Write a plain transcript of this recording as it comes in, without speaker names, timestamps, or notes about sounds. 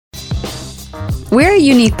We're a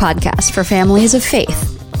unique podcast for families of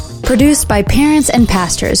faith, produced by parents and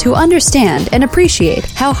pastors who understand and appreciate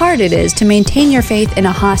how hard it is to maintain your faith in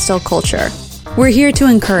a hostile culture. We're here to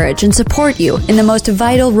encourage and support you in the most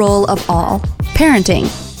vital role of all, parenting.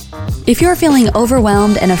 If you're feeling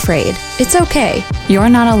overwhelmed and afraid, it's okay. You're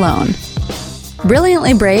not alone.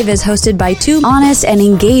 Brilliantly Brave is hosted by two honest and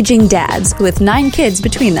engaging dads with 9 kids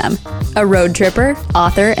between them. A road tripper,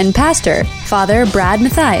 author, and pastor, Father Brad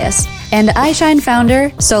Matthias, and iShine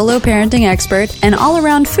founder, solo parenting expert, and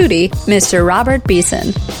all-around foodie, Mr. Robert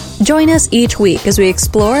Beeson. Join us each week as we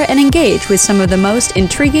explore and engage with some of the most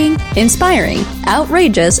intriguing, inspiring,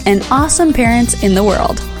 outrageous, and awesome parents in the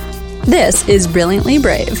world. This is Brilliantly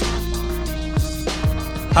Brave.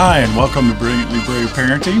 Hi, and welcome to Brilliantly Brave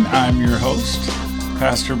Parenting. I'm your host,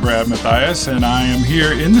 Pastor Brad Matthias, and I am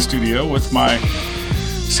here in the studio with my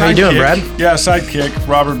sidekick. How you doing, Brad? Yeah, sidekick,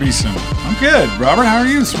 Robert Beeson. I'm good. Robert, how are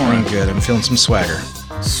you this morning? I'm good. I'm feeling some swagger.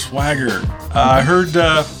 Swagger. I heard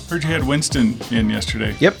you had Winston in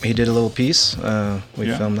yesterday. Yep, he did a little piece. We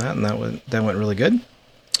filmed that, and that went really good.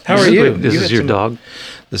 How This are is- you? This is your dog?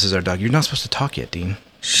 This is our dog. You're not supposed to talk yet, Dean.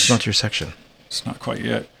 It's not your section. It's not quite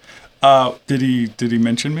yet. Did he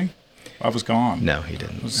mention me? I was gone. No, he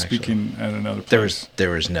didn't. I was actually. speaking at another place.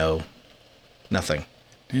 There was nothing.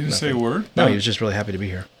 He didn't say a word? No, he was just really happy to be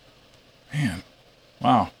here. Man,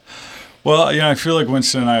 wow. Well, I feel like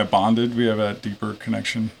Winston and I have bonded. We have a deeper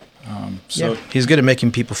connection. He's good at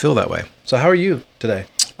making people feel that way. So how are you today?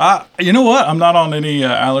 You know what? I'm not on any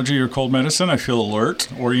allergy or cold medicine. I feel alert,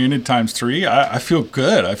 oriented times 3. I feel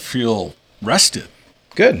good. I feel rested.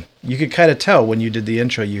 Good. You could kind of tell when you did the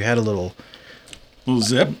intro, you had a little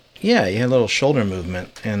Zip. Yeah, you had a little shoulder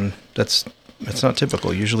movement, and that's not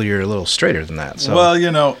typical. Usually you're a little straighter than that. So.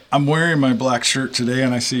 Well, I'm wearing my black shirt today,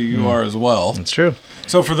 and I see you are as well. That's true.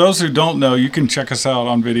 So for those who don't know, you can check us out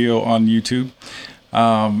on video on YouTube,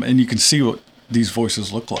 and you can see what these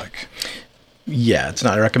voices look like. Yeah, it's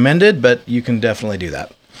not recommended, but you can definitely do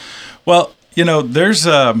that. Well, there's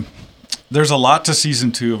a lot to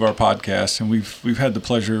season 2 of our podcast, and we've had the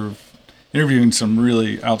pleasure of interviewing some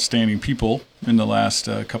really outstanding people in the last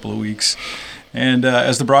couple of weeks. And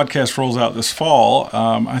as the broadcast rolls out this fall,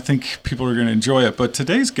 I think people are going to enjoy it. But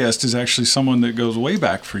today's guest is actually someone that goes way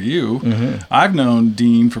back for you. Mm-hmm. I've known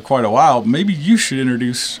Dean for quite a while. Maybe you should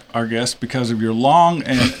introduce our guest because of your long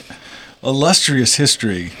and illustrious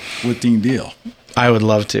history with Dean Deal. I would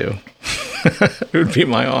love to. It would be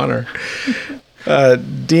my honor.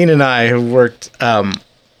 Dean and I have worked.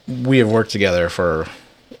 We have worked together for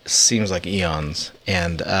seems like eons,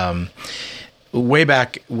 and way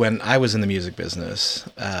back when I was in the music business,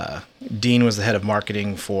 Dean was the head of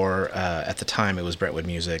marketing for at the time it was Brentwood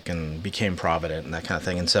Music and became Provident and that kind of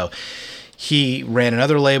thing, and so he ran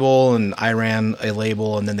another label and I ran a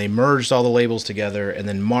label, and then they merged all the labels together, and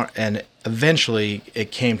then and eventually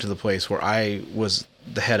it came to the place where I was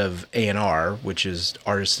the head of A&R, which is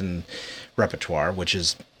artist and repertoire, which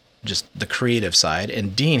is just the creative side,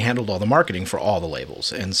 and Dean handled all the marketing for all the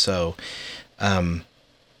labels. And so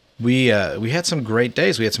we had some great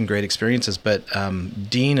days, we had some great experiences, but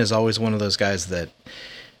Dean is always one of those guys that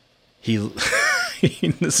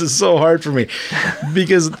this is so hard for me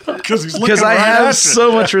because I have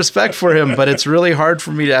so much respect for him, but it's really hard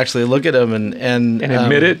for me to actually look at him and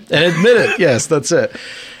admit it. And admit it. Yes, that's it.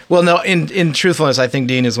 Well, no, in truthfulness, I think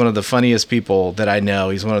Dean is one of the funniest people that I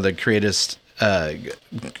know. He's one of the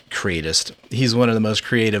He's one of the most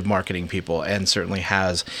creative marketing people, and certainly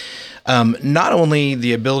has not only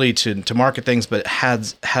the ability to market things, but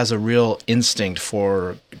has a real instinct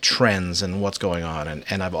for trends and what's going on.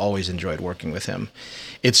 And I've always enjoyed working with him.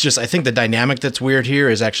 It's just, I think the dynamic that's weird here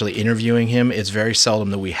is actually interviewing him. It's very seldom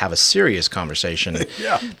that we have a serious conversation.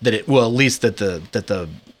 Yeah. At least that the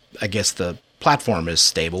I guess the platform is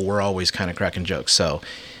stable. We're always kind of cracking jokes. So.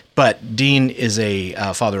 But Dean is a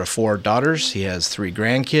father of 4 daughters. He has 3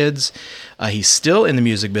 grandkids. He's still in the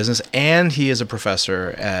music business, and he is a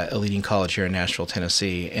professor at a leading college here in Nashville,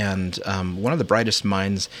 Tennessee, and one of the brightest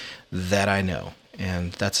minds that I know.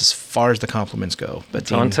 And that's as far as the compliments go. But It's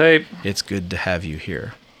Dean, on tape. It's good to have you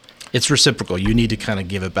here. It's reciprocal. You need to kind of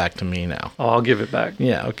give it back to me now. Oh, I'll give it back.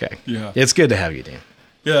 Yeah, okay. Yeah. It's good to have you, Dean.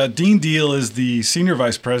 Yeah, Dean Deal is the Senior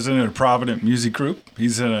Vice President of Provident Music Group.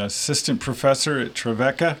 He's an assistant professor at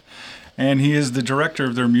Trevecca, and he is the director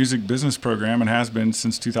of their music business program and has been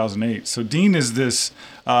since 2008. So Dean is this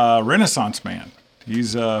Renaissance man.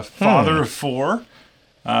 He's a father of 4,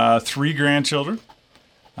 3 grandchildren,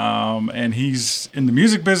 and he's in the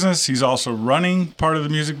music business. He's also running part of the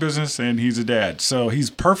music business, and he's a dad. So he's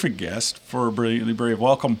a perfect guest for Brilliantly Brave.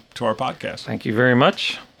 Welcome to our podcast. Thank you very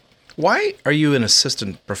much. Why are you an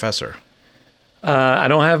assistant professor? I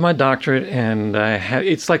don't have my doctorate, and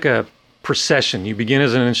it's like a procession. You begin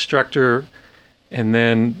as an instructor, and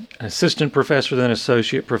then an assistant professor, then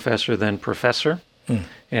associate professor, then professor. It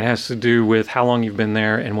has to do with how long you've been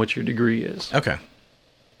there and what your degree is. Okay.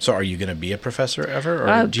 So are you going to be a professor ever,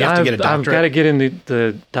 or do you have to get a doctorate? I've got to get into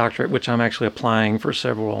the doctorate, which I'm actually applying for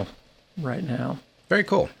several right now. Very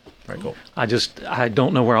cool. Very cool. I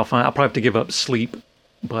don't know where I'll find. I'll probably have to give up sleep,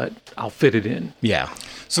 but I'll fit it in. Yeah.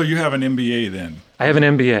 So you have an MBA then? I have an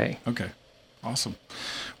MBA. Okay. Awesome.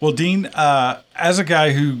 Well, Dean, as a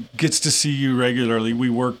guy who gets to see you regularly, we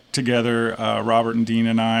work together, Robert and Dean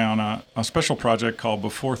and I, on a special project called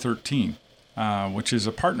Before 13, which is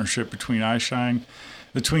a partnership between iShine,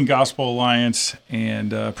 the Tween Gospel Alliance,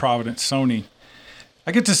 and Providence Sony.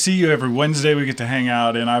 I get to see you every Wednesday. We get to hang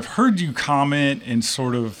out, and I've heard you comment and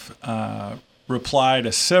sort of reply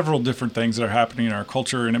to several different things that are happening in our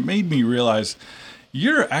culture, and it made me realize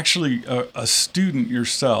you're actually a student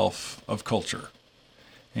yourself of culture.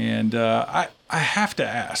 And I have to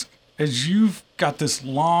ask, as you've got this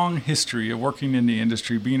long history of working in the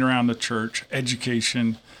industry, being around the church,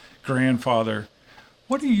 education, grandfather,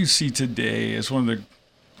 what do you see today as one of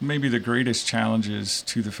maybe the greatest challenges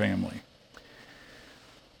to the family?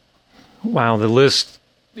 Wow, the list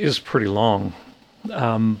is pretty long.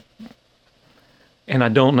 And I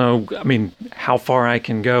don't know, how far I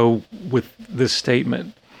can go with this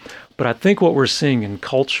statement. But I think what we're seeing in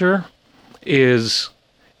culture is,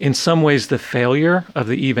 in some ways, the failure of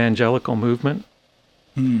the evangelical movement.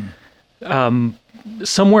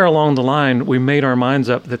 Somewhere along the line, we made our minds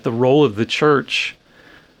up that the role of the church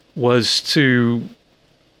was to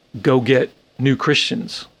go get new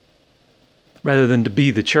Christians rather than to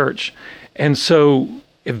be the church. And so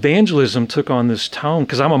evangelism took on this tone,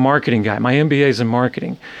 because I'm a marketing guy. My MBA is in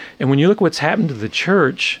marketing. And when you look what's happened to the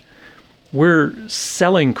church, we're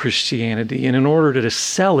selling Christianity. And in order to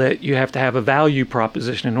sell it, you have to have a value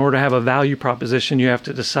proposition. In order to have a value proposition, you have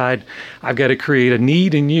to decide, I've got to create a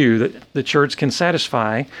need in you that the church can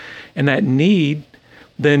satisfy. And that need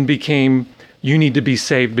then became, you need to be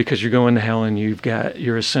saved because you're going to hell and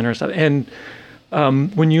you're a sinner. And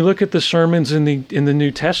when you look at the sermons in the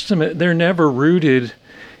New Testament, they're never rooted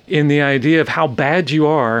in the idea of how bad you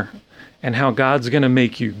are and how God's going to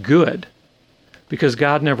make you good. Because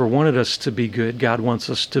God never wanted us to be good. God wants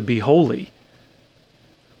us to be holy.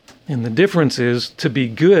 And the difference is, to be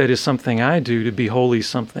good is something I do, to be holy is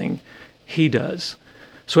something He does.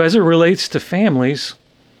 So as it relates to families,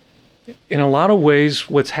 in a lot of ways,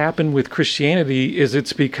 what's happened with Christianity is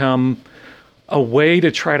it's become a way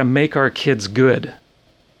to try to make our kids good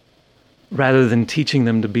rather than teaching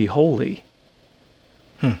them to be holy.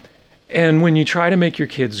 And when you try to make your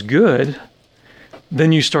kids good,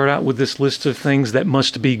 then you start out with this list of things that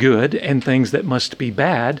must be good and things that must be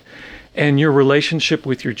bad. And your relationship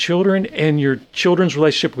with your children and your children's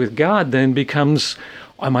relationship with God then becomes,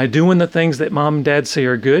 am I doing the things that mom and dad say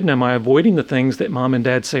are good? And am I avoiding the things that mom and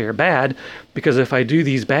dad say are bad? Because if I do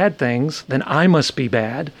these bad things, then I must be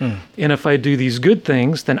bad. And if I do these good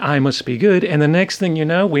things, then I must be good. And the next thing you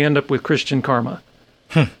know, we end up with Christian karma.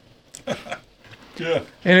 Yeah.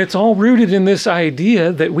 And it's all rooted in this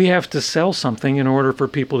idea that we have to sell something in order for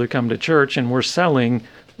people to come to church, and we're selling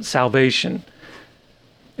salvation.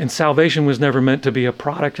 And salvation was never meant to be a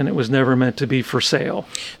product, and it was never meant to be for sale.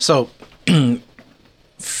 So,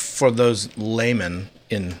 for those laymen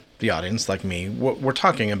in the audience like me, what we're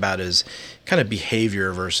talking about is kind of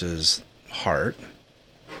behavior versus heart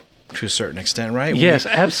to a certain extent, right? Yes,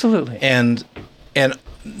 absolutely. And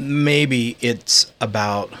maybe it's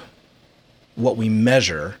about what we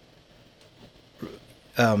measure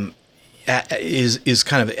is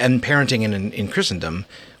kind of, and parenting in Christendom,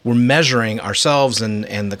 we're measuring ourselves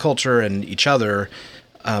and the culture and each other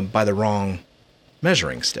by the wrong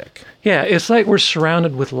measuring stick. Yeah, it's like we're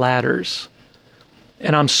surrounded with ladders,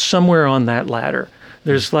 and I'm somewhere on that ladder.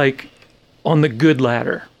 There's like on the good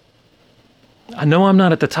ladder. I know I'm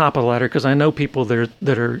not at the top of the ladder because I know people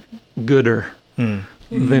that are gooder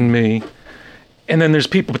than me. And then there's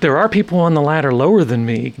people, but there are people on the ladder lower than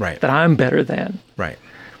me that I'm better than. Right.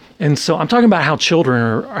 And so I'm talking about how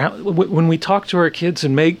children when we talk to our kids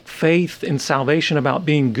and make faith and salvation about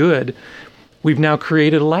being good, we've now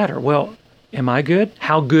created a ladder. Well, am I good?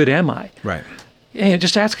 How good am I? Right. And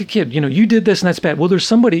just ask a kid, you did this and that's bad. Well, there's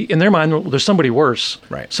somebody, in their mind, there's somebody worse.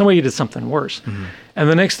 Right. Somebody did something worse. Mm-hmm. And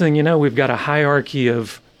the next thing you know, we've got a hierarchy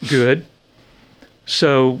of good.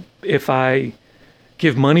 So if I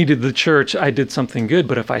give money to the church, I did something good.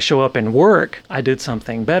 But if I show up and work, I did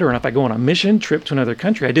something better. And if I go on a mission trip to another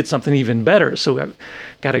country, I did something even better. So I've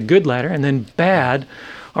got a good ladder. And then bad,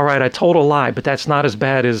 all right, I told a lie, but that's not as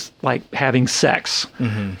bad as like having sex.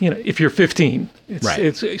 If you're 15,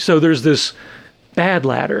 so there's this bad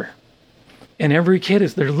ladder, and every kid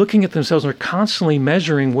they're looking at themselves and they're constantly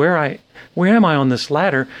measuring where am I on this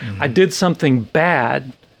ladder? I did something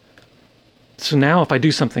bad. So now if I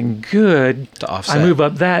do something good, to offset. I move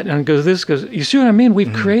up that and goes, you see what I mean?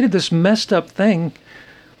 We've created this messed up thing.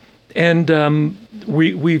 And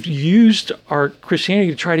we've used our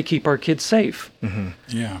Christianity to try to keep our kids safe.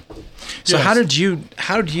 Yeah. So how did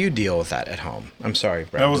you deal with that at home? I'm sorry,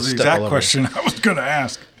 Brad. That was the exact question I was going to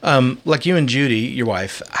ask. Like you and Judy, your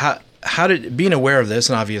wife, how did, being aware of this,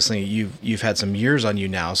 and obviously you've had some years on you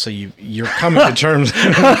now, so you're coming to terms.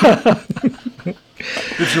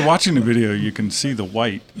 If you're watching the video, you can see the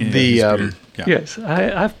white in his beard. Yeah. Yes,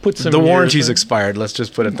 I've put some. The years warranty's in. expired. Let's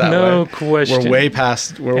just put it that way. No question. We're way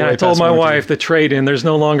past. I told my wife the trade-in. There's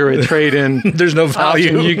no longer a trade-in. There's no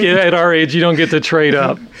value. You get at our age, you don't get to trade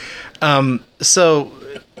up. So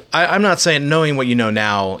I'm not saying, knowing what you know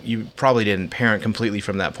now, you probably didn't parent completely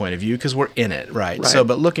from that point of view because we're in it, right? So,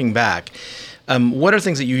 but looking back, what are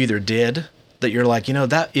things that you either did that you're like,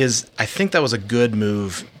 I think that was a good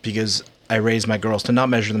move because I raised my girls to not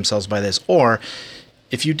measure themselves by this, or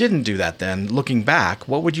if you didn't do that, then looking back,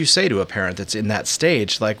 what would you say to a parent that's in that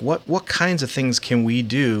stage? Like, what kinds of things can we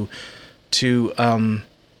do to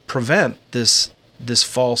prevent this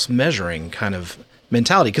false measuring kind of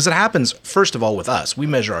mentality? Because it happens, first of all, with us. We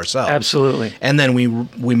measure ourselves. Absolutely. And then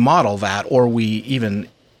we model that, or we even,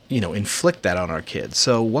 inflict that on our kids.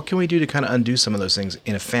 So what can we do to kind of undo some of those things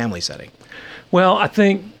in a family setting? Well, I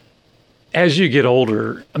think as you get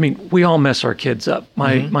older, we all mess our kids up.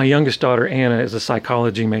 My youngest daughter, Anna, is a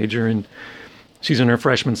psychology major, and she's in her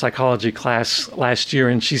freshman psychology class last year,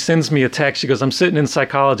 and she sends me a text. She goes, I'm sitting in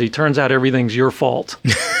psychology. Turns out everything's your fault.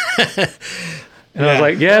 And I was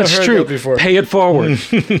like, yeah, it's true. Pay it forward.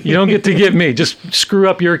 You don't get to get me. Just screw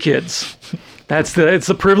up your kids. It's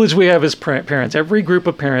the privilege we have as parents. Every group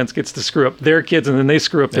of parents gets to screw up their kids, and then they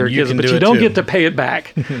screw up their kids. But you don't get to pay it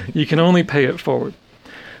back. You can only pay it forward.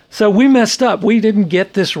 So we messed up. We didn't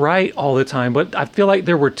get this right all the time. But I feel like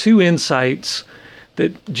there were two insights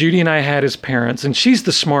that Judy and I had as parents. And she's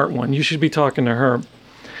the smart one. You should be talking to her.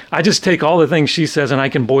 I just take all the things she says, and I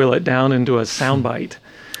can boil it down into a soundbite.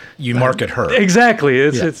 You market her.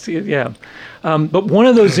 Exactly. But one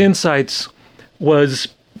of those insights was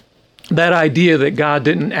that idea that God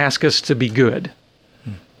didn't ask us to be good.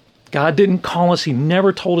 God didn't call us. He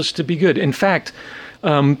never told us to be good. In fact,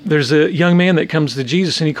 there's a young man that comes to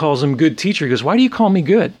Jesus and he calls him good teacher. He goes, why do you call me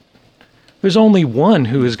good? There's only one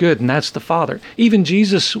who is good, and that's the Father. Even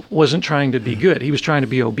Jesus wasn't trying to be good. He was trying to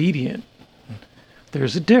be obedient.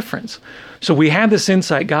 There's a difference. So we have this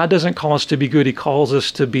insight. God doesn't call us to be good. He calls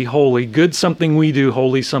us to be holy. Good, something we do.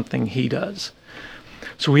 Holy, something he does.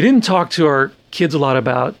 So we didn't talk to our kids a lot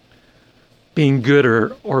about being good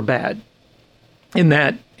or bad in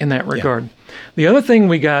that regard. Yeah. The other thing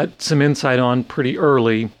we got some insight on pretty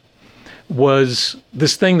early was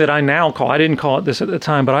this thing that I now call, I didn't call it this at the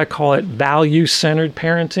time, but I call it value-centered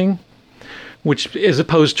parenting, which is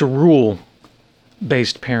opposed to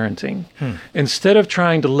rule-based parenting. Instead of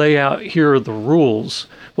trying to lay out, here are the rules,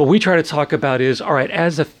 what we try to talk about is, all right,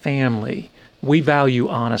 as a family, we value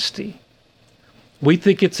honesty. We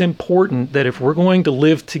think it's important that if we're going to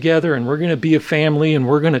live together and we're going to be a family and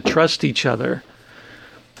we're going to trust each other,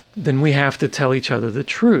 then we have to tell each other the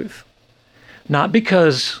truth. Not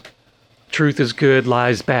because truth is good,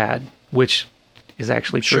 lies bad, which is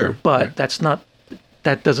actually true, but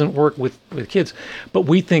that doesn't work with kids. But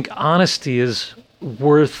we think honesty is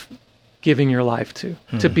worth giving your life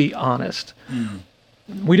to be honest.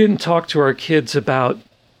 We didn't talk to our kids about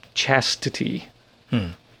chastity.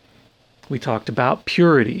 We talked about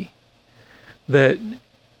purity, that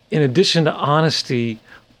in addition to honesty,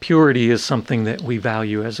 purity is something that we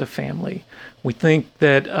value as a family. We think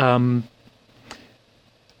that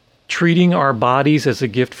treating our bodies as a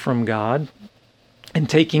gift from God and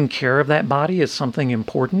taking care of that body is something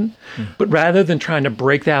important. But rather than trying to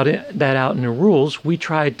break that out into rules, we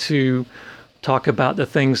tried to talk about the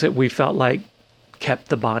things that we felt like kept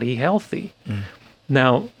the body healthy.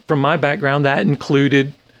 Now, from my background, that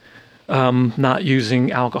included not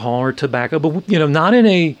using alcohol or tobacco, but not in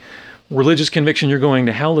a religious conviction you're going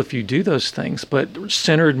to hell if you do those things, but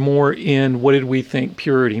centered more in what did we think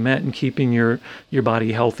purity meant and keeping your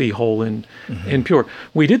body healthy, whole, and pure.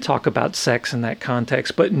 We did talk about sex in that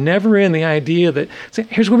context, but never in the idea that,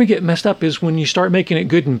 here's where we get messed up, is when you start making it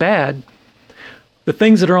good and bad, the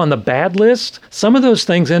things that are on the bad list, some of those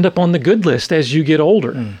things end up on the good list as you get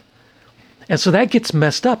older. And so that gets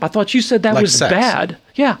messed up. I thought you said that like was sex. Bad.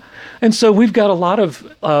 Yeah. And so we've got a lot of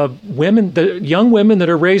young women that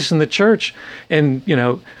are raised in the church, and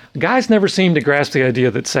guys never seem to grasp the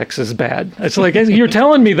idea that sex is bad. It's like, you're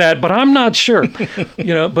telling me that, but I'm not sure.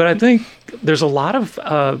 But I think there's a lot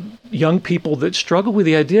of young people that struggle with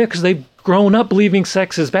the idea because they've grown up believing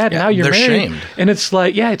sex is bad. Now you're married, shamed. And it's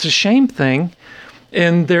like, it's a shame thing.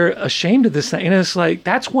 And they're ashamed of this thing. And it's like,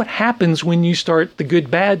 that's what happens when you start the good,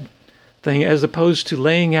 bad thing, as opposed to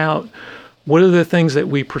laying out what are the things that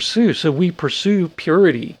we pursue. So we pursue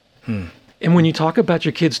purity. And when you talk about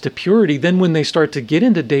your kids to purity, then when they start to get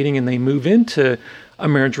into dating and they move into a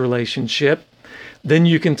marriage relationship, then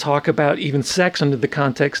you can talk about even sex under the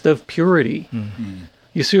context of purity.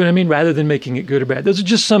 You see what I mean? Rather than making it good or bad. Those are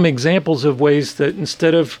just some examples of ways that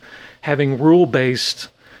instead of having rule-based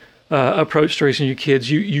approach to raising your kids,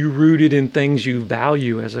 you root it in things you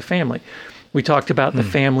value as a family. We talked about the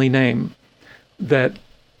family name, that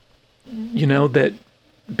that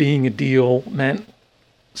being a deal meant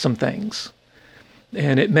some things,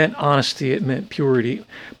 and it meant honesty, it meant purity,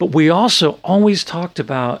 but we also always talked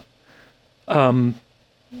about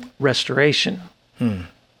restoration.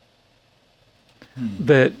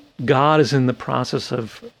 That God is in the process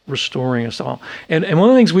of restoring us all. And one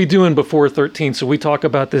of the things we do in Before 13, so we talk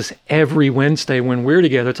about this every Wednesday when we're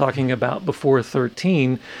together talking about Before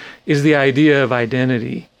 13, is the idea of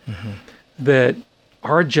identity. That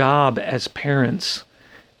our job as parents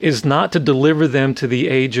is not to deliver them to the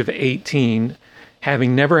age of 18,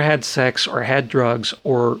 having never had sex or had drugs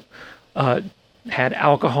or had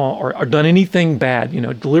alcohol or done anything bad,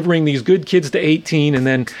 delivering these good kids to 18 and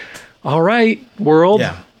then, all right, world.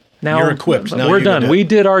 Now you're equipped. Now we're done. We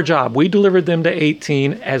did our job. We delivered them to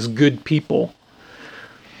 18 as good people.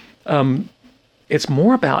 It's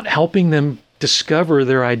more about helping them discover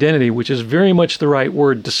their identity, which is very much the right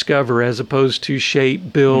word, discover, as opposed to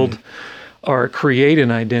shape, build, or create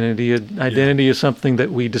an identity. An identity is something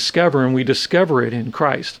that we discover, and we discover it in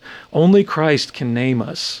Christ. Only Christ can name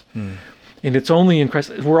us. And it's only in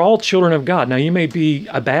Christ. We're all children of God. Now, you may be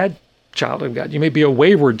a bad child of God. You may be a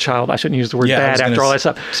wayward child. I shouldn't use the word bad after all that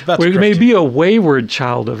stuff. You may be a wayward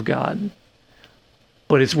child of God,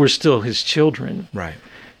 but we're still His children. Right.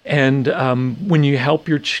 And when you help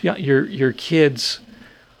your kids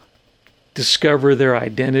discover their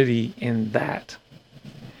identity in that,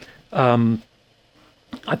 I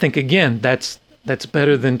think again that's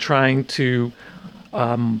better than trying to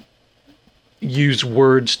use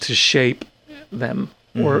words to shape them.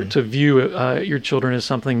 Or to view your children as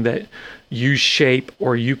something that you shape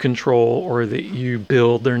or you control or that you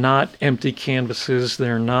build. They're not empty canvases.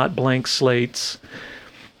 They're not blank slates.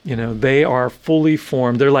 They are fully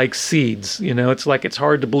formed. They're like seeds. It's like, it's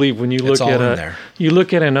hard to believe when you look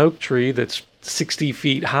at an oak tree that's 60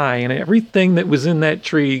 feet high, and everything that was in that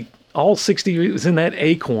tree, all 60 was in that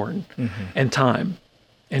acorn, and time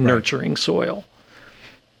and nurturing soil.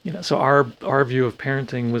 So our view of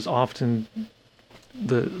parenting was often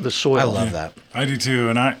the soil. I love that. I do too.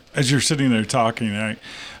 And as you're sitting there talking,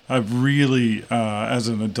 I've really, as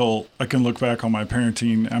an adult, I can look back on my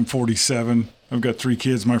parenting. I'm 47. I've got 3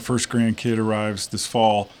 kids. My first grandkid arrives this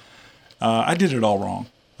fall. I did it all wrong.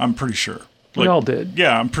 I'm pretty sure. We all did.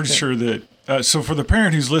 Yeah, I'm pretty sure that. So for the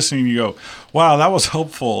parent who's listening, you go, wow, that was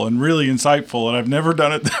helpful and really insightful, and I've never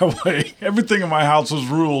done it that way. Everything in my house was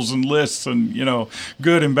rules and lists and,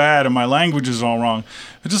 good and bad, and my language is all wrong.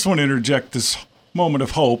 I just want to interject this moment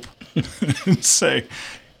of hope and say,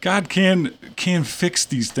 God can fix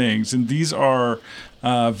these things, and these are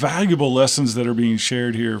valuable lessons that are being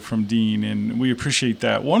shared here from Dean, and we appreciate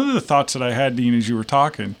that. One of the thoughts that I had, Dean, as you were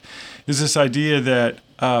talking, is this idea that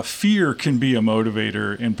fear can be a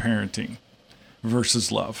motivator in parenting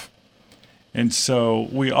versus love. And so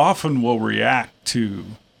we often will react to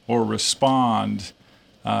or respond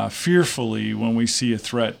fearfully when we see a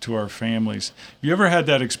threat to our families. Have you ever had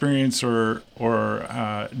that experience, or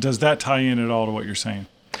does that tie in at all to what you're saying?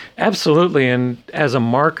 Absolutely. And as a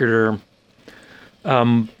marketer,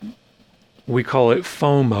 we call it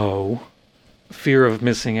FOMO, fear of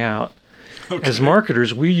missing out. Okay. As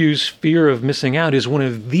marketers, we use fear of missing out as one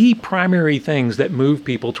of the primary things that move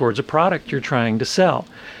people towards a product you're trying to sell.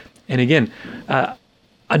 And again,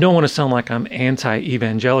 I don't want to sound like I'm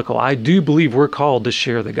anti-evangelical. I do believe we're called to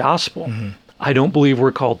share the gospel. I don't believe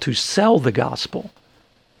we're called to sell the gospel.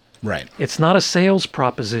 Right. It's not a sales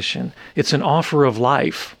proposition. It's an offer of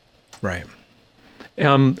life. Right.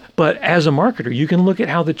 But as a marketer, you can look at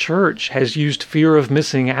how the church has used fear of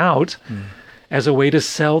missing out as a way to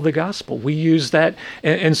sell the gospel. We use that,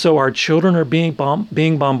 and so our children are being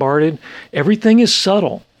bombarded. Everything is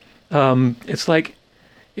subtle. It's like,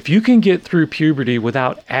 if you can get through puberty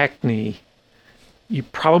without acne, you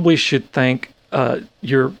probably should thank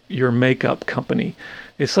your makeup company.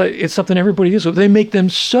 It's like it's something everybody uses. They make them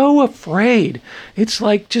so afraid. It's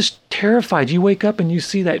like just terrified. You wake up and you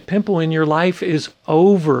see that pimple and your life is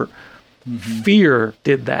over. Fear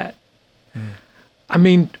did that. I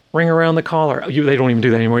mean, ring around the collar. They don't even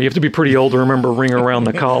do that anymore. You have to be pretty old to remember ring around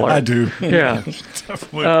the collar. I do. Yeah.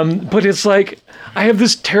 But it's like, I have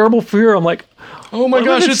this terrible fear. I'm like, Oh my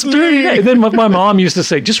gosh, it's me. And then my mom used to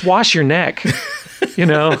say, just wash your neck. You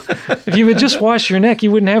know, if you would just wash your neck,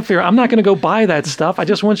 you wouldn't have fear. I'm not going to go buy that stuff. I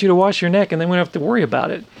just want you to wash your neck and then we don't have to worry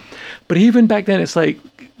about it. But even back then, it's like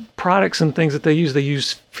products and things that they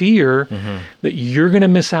use fear that you're going to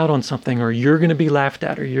miss out on something, or you're going to be laughed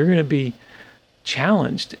at, or you're going to be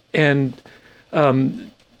challenged. And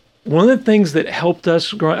one of the things that helped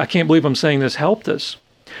us grow, I can't believe I'm saying this helped us,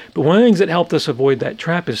 but one of the things that helped us avoid that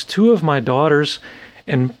trap is two of my daughters,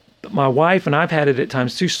 and my wife, and I've had it at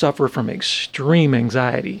times too, suffer from extreme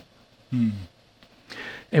anxiety.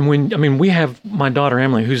 And we have my daughter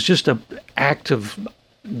Emily, who's just an act of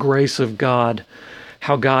grace of God,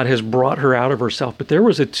 how God has brought her out of herself. But there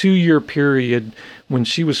was a 2-year period when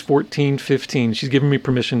she was 14, 15, she's given me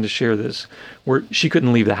permission to share this, where she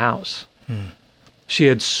couldn't leave the house. She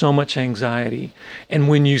had so much anxiety. And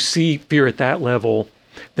when you see fear at that level,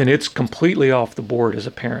 then it's completely off the board as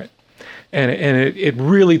a parent. And it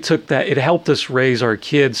really took that, it helped us raise our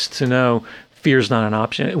kids to know fear's not an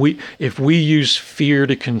option. If we use fear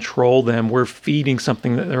to control them, we're feeding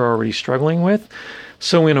something that they're already struggling with.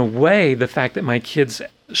 So in a way, the fact that my kids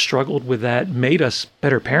struggled with that made us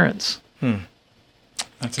better parents.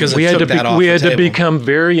 Because we had to become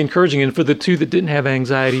very encouraging. And for the two that didn't have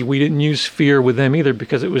anxiety, we didn't use fear with them either,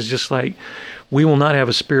 because it was just like, we will not have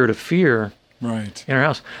a spirit of fear in our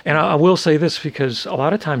house. And I will say this, because a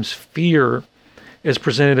lot of times fear is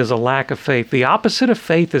presented as a lack of faith. The opposite of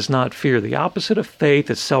faith is not fear. The opposite of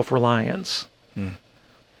faith is self-reliance.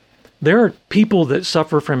 There are people that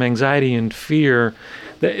suffer from anxiety and fear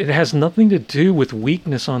that it has nothing to do with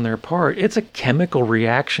weakness on their part. It's a chemical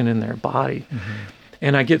reaction in their body.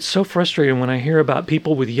 And I get so frustrated when I hear about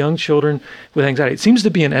people with young children with anxiety. It seems to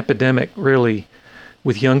be an epidemic, really,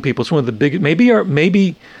 with young people. It's one of the biggest,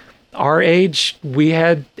 maybe our age, we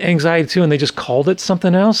had anxiety too, and they just called it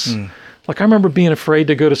something else. Like, I remember being afraid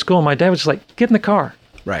to go to school, and my dad was just like, get in the car.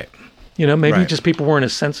 Right. You know, maybe just people weren't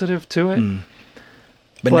as sensitive to it.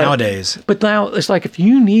 But nowadays. But now it's like, if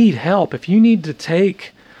you need help, if you need to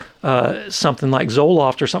take something like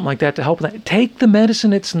Zoloft or something like that to help with that, take the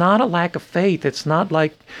medicine. It's not a lack of faith. It's not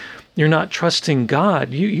like you're not trusting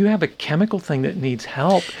God. You have a chemical thing that needs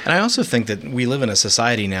help. And I also think that we live in a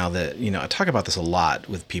society now that, I talk about this a lot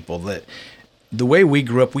with people, that the way we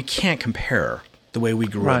grew up, we can't compare the way we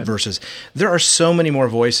grew up versus there are so many more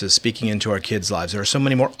voices speaking into our kids' lives. There are so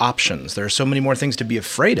many more options. There are so many more things to be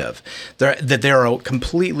afraid of that they're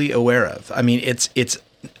completely aware of. I mean, it's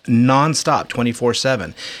nonstop,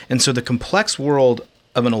 24/7. And so the complex world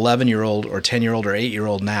of an 11-year-old or 10-year-old or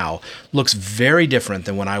 8-year-old now looks very different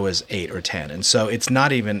than when I was 8 or 10. And so it's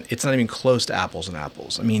not even close to apples and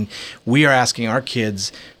apples. I mean, we are asking our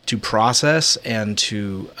kids to process and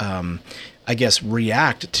to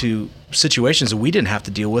react to situations that we didn't have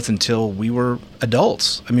to deal with until we were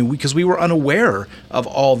adults. I mean, because we were unaware of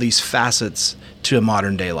all these facets to a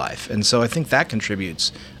modern day life. And so I think that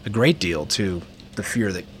contributes a great deal to the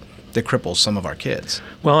fear that cripples some of our kids.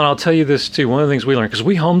 Well, and I'll tell you this too. One of the things we learned, because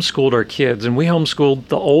we homeschooled our kids, and we homeschooled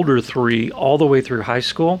the older 3 all the way through high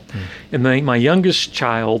school. And my youngest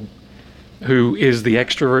child, who is the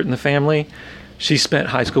extrovert in the family, she spent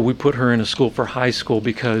high school. We put her in a school for high school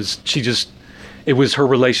because it was her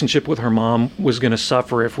relationship with her mom was going to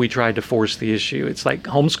suffer if we tried to force the issue. It's like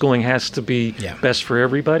homeschooling has to be best for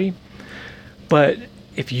everybody. But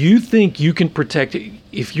if you think you can protect,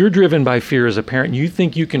 if you're driven by fear as a parent, you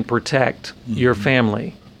think you can protect your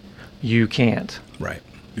family, you can't. Right.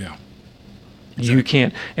 Yeah. You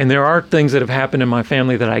can't. And there are things that have happened in my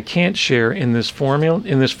family that I can't share in this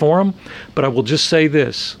forum, but I will just say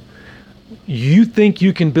this. You think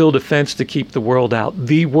you can build a fence to keep the world out.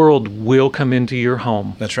 The world will come into your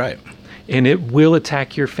home. That's right. And it will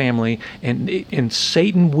attack your family, and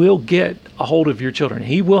Satan will get a hold of your children.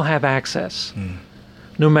 He will have access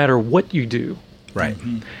no matter what you do. Right.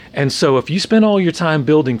 And so if you spend all your time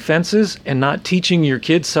building fences and not teaching your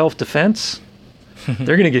kids self-defense,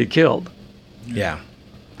 they're going to get killed. Yeah.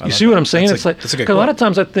 You see what I'm saying? That's a good a lot of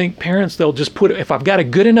times I think parents, they'll just if I've got a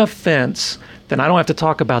good enough fence, then I don't have to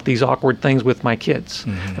talk about these awkward things with my kids.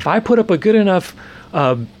 If I put up a good enough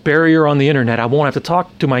barrier on the internet, I won't have to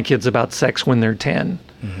talk to my kids about sex when they're 10.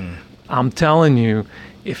 I'm telling you,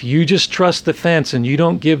 If you just trust the fence and you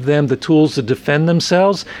don't give them the tools to defend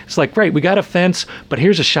themselves, it's like, great, we got a fence, but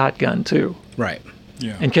here's a shotgun too. Right.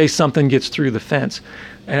 Yeah. In case something gets through the fence.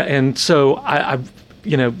 And so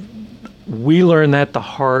we learned that the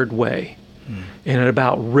hard way. And it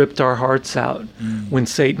about ripped our hearts out when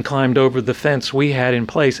Satan climbed over the fence we had in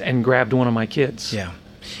place and grabbed one of my kids. Yeah.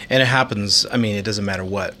 And it happens, I mean, it doesn't matter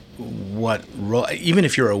what role, even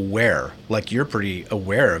if you're aware, like you're pretty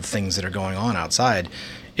aware of things that are going on outside,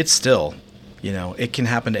 it's still, it can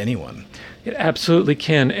happen to anyone. It absolutely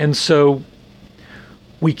can. And so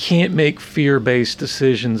we can't make fear-based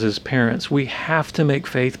decisions as parents. We have to make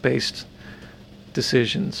faith-based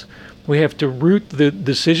decisions. We have to root the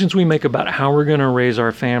decisions we make about how we're going to raise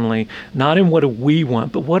our family, not in what do we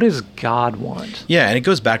want, but what does God want? Yeah, and it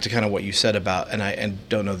goes back to kind of what you said about, and I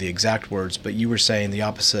don't know the exact words, but you were saying the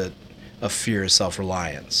opposite of fear is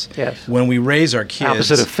self-reliance. Yes. When we raise our kids...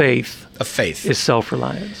 Opposite of faith is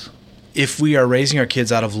self-reliance. If we are raising our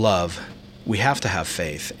kids out of love, we have to have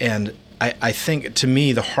faith. And I think, to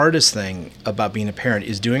me, the hardest thing about being a parent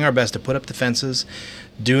is doing our best to put up the fences,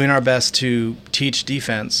 doing our best to teach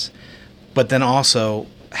defense, but then also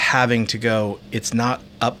having to go, it's not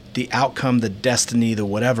up the outcome, the destiny, the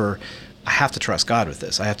whatever. I have to trust God with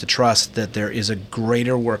this. I have to trust that there is a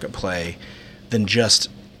greater work at play than just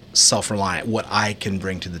self-reliant, what I can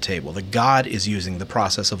bring to the table. That God is using the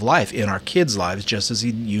process of life in our kids' lives just as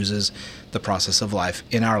he uses the process of life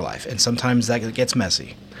in our life. And sometimes that gets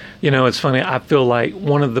messy. It's funny. I feel like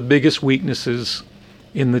one of the biggest weaknesses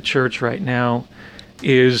in the church right now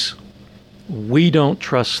is we don't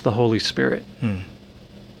trust the Holy Spirit.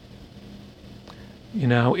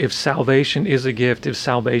 If salvation is a gift, if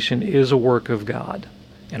salvation is a work of God,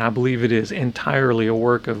 and I believe it is entirely a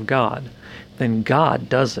work of God, then God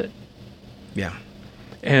does it. Yeah.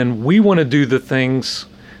 And we want to do the things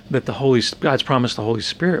that God's promised the Holy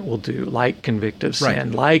Spirit will do, like convict of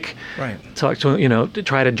sin, like talk to, to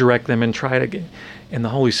try to direct them and and the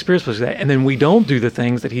Holy Spirit's supposed to do that. And then we don't do the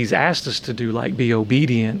things that he's asked us to do, like be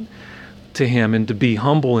obedient to him and to be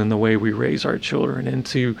humble in the way we raise our children and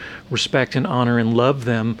to respect and honor and love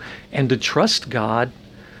them and to trust God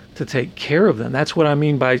to take care of them. That's what I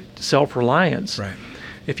mean by self-reliance. Right.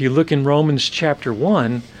 If you look in Romans chapter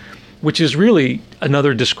 1, which is really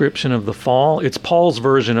another description of the fall, it's Paul's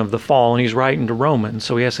version of the fall, and he's writing to Romans,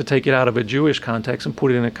 so he has to take it out of a Jewish context and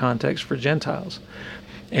put it in a context for Gentiles.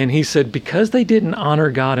 And he said, because they didn't honor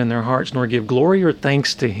God in their hearts nor give glory or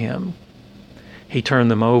thanks to him, he turned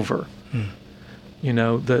them over.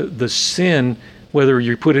 The sin, whether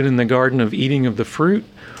you put it in the garden of eating of the fruit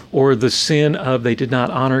or the sin of they did not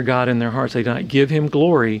honor God in their hearts, they did not give him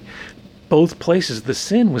glory, both places the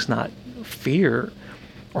sin was not fear,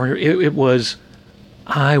 or it was,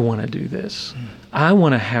 I want to do this. I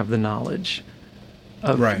want to have the knowledge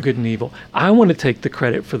of good and evil. I want to take the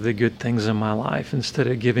credit for the good things in my life instead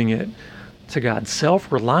of giving it to God.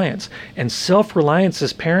 Self-reliance. And self-reliance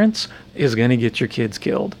as parents is going to get your kids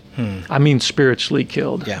killed. I mean spiritually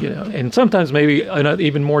killed. Yeah. And sometimes maybe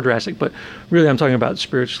even more drastic, but really I'm talking about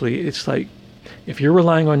spiritually. It's like if you're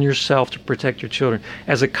relying on yourself to protect your children.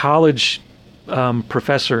 As a college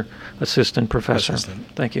assistant professor,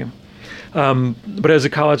 thank you. But as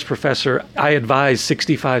a college professor, I advise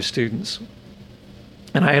 65 students,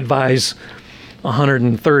 and I advise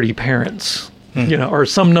 130 parents, or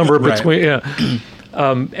some number between.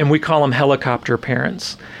 And we call them helicopter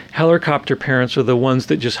parents. Helicopter parents are the ones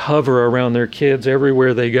that just hover around their kids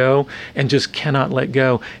everywhere they go and just cannot let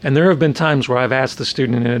go. And there have been times where I've asked the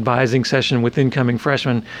student in an advising session with incoming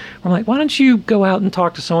freshmen, I'm like, why don't you go out and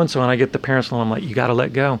talk to so-and-so? And I get the parents and I'm like, you got to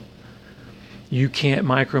let go. You can't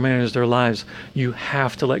micromanage their lives. You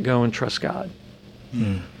have to let go and trust God.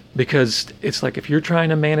 Because it's like if you're trying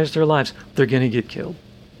to manage their lives, they're going to get killed.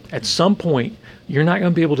 At some point, you're not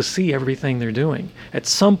going to be able to see everything they're doing. At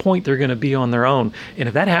some point, they're going to be on their own. And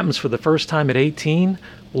if that happens for the first time at 18,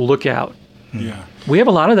 look out. Yeah. We have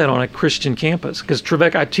a lot of that on a Christian campus because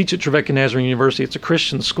I teach at Trevecca Nazarene University. It's a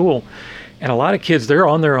Christian school. And a lot of kids, they're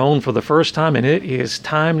on their own for the first time, and it is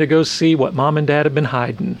time to go see what mom and dad have been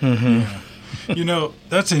hiding. Yeah.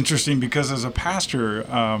 That's interesting because as a pastor,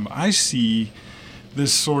 I see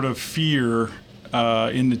this sort of fear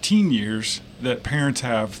in the teen years that parents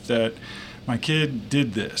have that my kid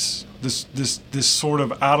did this sort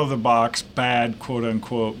of out of the box bad quote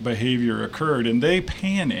unquote behavior occurred, and they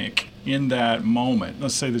panic in that moment.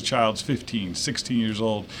 Let's say the child's 15, 16 years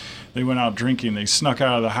old. They went out drinking, they snuck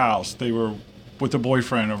out of the house, they were with a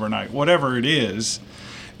boyfriend overnight, whatever it is,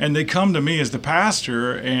 and they come to me as the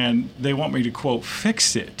pastor and they want me to quote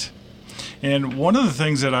fix it. And one of the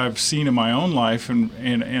things that I've seen in my own life,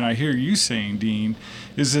 and I hear you saying, Dean,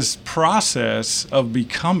 is this process of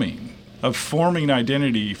becoming, of forming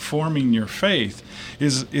identity, forming your faith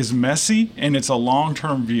is messy, and it's a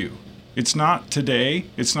long-term view. It's not today,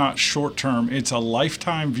 it's not short-term, it's a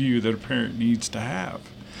lifetime view that a parent needs to have.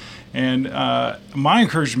 And my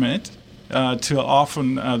encouragement to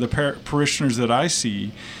often the parishioners that I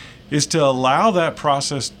see is to allow that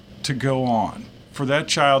process to go on, for that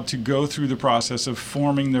child to go through the process of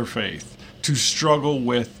forming their faith, to struggle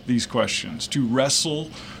with these questions, to wrestle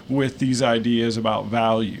with these ideas about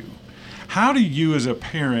value. How do you as a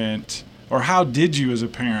parent, or how did you as a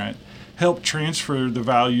parent, help transfer the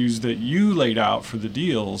values that you laid out for the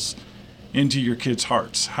deals into your kids'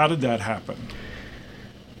 hearts? How did that happen?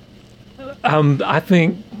 I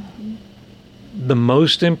think the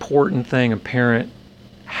most important thing a parent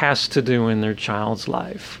has to do in their child's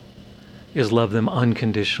life is love them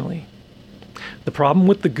unconditionally. The problem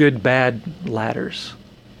with the good-bad ladders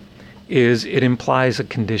is it implies a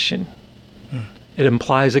condition. It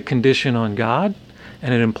implies a condition on God,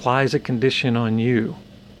 and it implies a condition on you.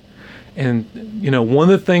 And, one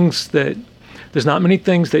of the things that, there's not many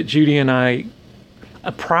things that Judy and I,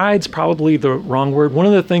 pride's probably the wrong word. One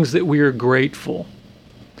of the things that we are grateful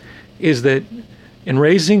is that in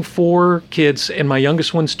raising 4 kids, and my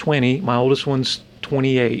youngest one's 20, my oldest one's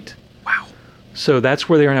 28. Wow. So that's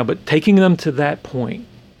where they are now. But taking them to that point,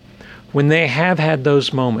 when they have had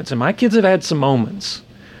those moments, and my kids have had some moments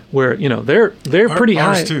where they're pretty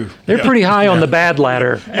high. Too. They're pretty high on the bad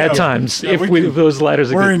ladder at times. Yeah, if those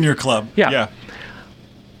ladders, we're in your club. Yeah.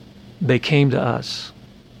 They came to us.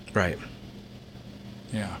 Right.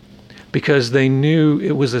 Yeah. Because they knew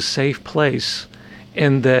it was a safe place,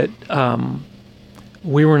 and that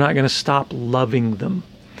we were not going to stop loving them.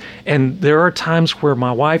 And there are times where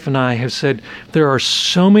my wife and I have said, there are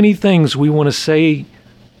so many things we want to say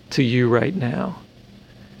to you right now,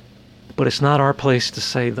 but it's not our place to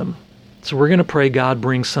say them. So we're going to pray God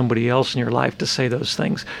brings somebody else in your life to say those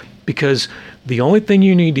things, because the only thing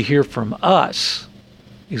you need to hear from us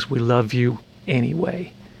is we love you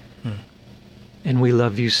anyway. And we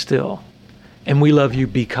love you still. And we love you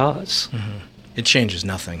because. It changes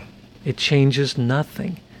nothing. It changes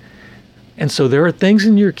nothing. And so there are things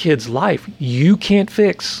in your kid's life you can't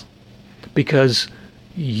fix because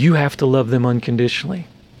you have to love them unconditionally.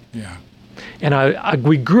 Yeah. And I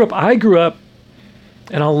grew up,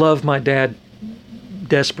 and I love my dad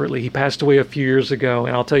desperately. He passed away a few years ago,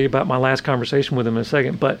 and I'll tell you about my last conversation with him in a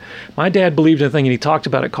second. But my dad believed in a thing, and he talked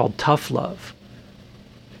about it called tough love.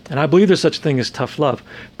 And I believe there's such a thing as tough love.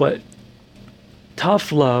 But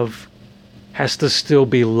tough love has to still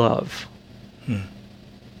be love.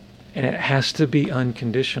 And it has to be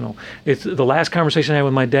unconditional. It's the last conversation I had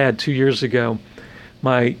with my dad 2 years ago.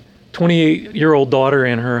 My 28-year-old daughter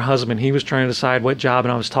and her husband, he was trying to decide what job,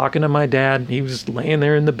 and I was talking to my dad. He was laying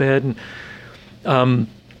there in the bed, and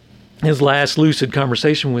his last lucid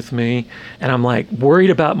conversation with me, and I'm like worried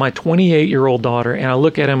about my 28-year-old daughter, and I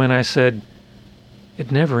look at him and I said, it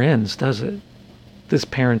never ends, does it? This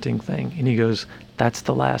parenting thing. And he goes, that's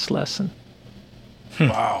the last lesson.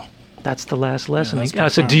 Wow. That's the last lesson. Yeah, And I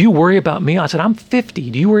said, do you worry about me? I said, I'm 50.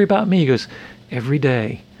 Do you worry about me? He goes, every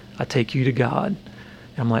day I take you to God.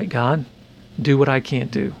 And I'm like, God, do what I can't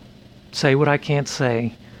do. Say what I can't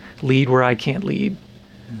say. Lead where I can't lead.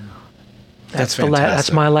 That's fantastic.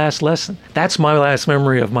 That's my last lesson. That's my last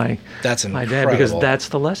memory of my dad, because that's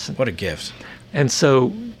the lesson. What a gift. And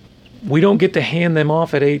so we don't get to hand them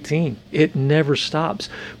off at 18. It never stops.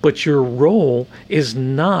 But your role is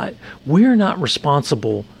not, we're not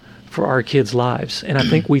responsible for our kids' lives. And I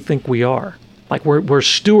think we are. Like we're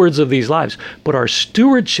stewards of these lives. But our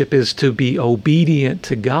stewardship is to be obedient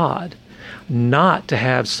to God, not to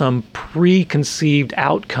have some preconceived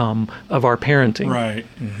outcome of our parenting. Right.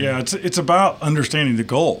 Yeah, it's about understanding the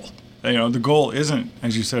goal. The goal isn't,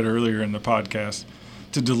 as you said earlier in the podcast,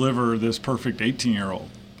 to deliver this perfect 18-year-old.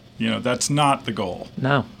 That's not the goal.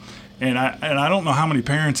 No. And I don't know how many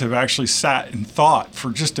parents have actually sat and thought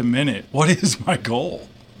for just a minute, what is my goal?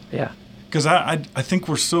 Yeah. Because I think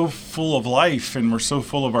we're so full of life, and we're so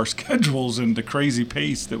full of our schedules and the crazy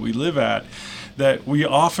pace that we live at, that we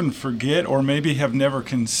often forget or maybe have never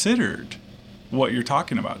considered what you're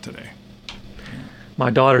talking about today. My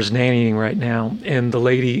daughter's nannying right now, and the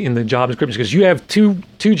lady in the job description goes, you have two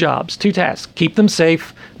jobs, 2 tasks. Keep them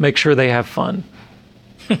safe, make sure they have fun.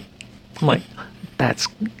 I'm like, that's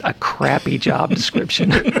a crappy job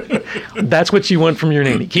description. That's what you want from your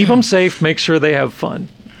nanny. Keep them safe, make sure they have fun.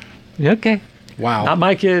 Okay. Wow. Not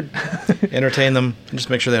my kid. entertain them, and just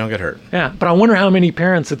make sure they don't get hurt. Yeah, but I wonder how many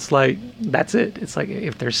parents it's like, that's it. It's like,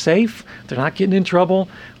 if they're safe, they're not getting in trouble,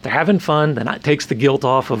 they're having fun, then it takes the guilt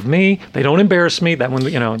off of me, they don't embarrass me, that one,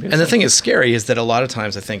 you know. And the thing is scary is that a lot of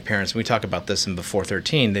times I think parents, when we talk about this in Before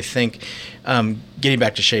 13, they think getting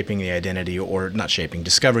back to shaping the identity, or not shaping,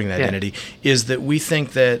 discovering the identity, is that we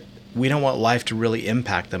think that we don't want life to really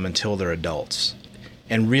impact them until they're adults.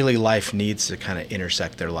 And really life needs to kind of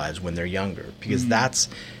intersect their lives when they're younger, because that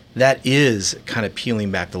is kind of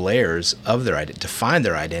peeling back the layers of their identity. To find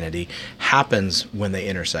their identity happens when they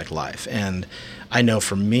intersect life. And I know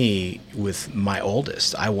for me, with my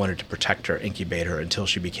oldest, I wanted to protect her, incubate her until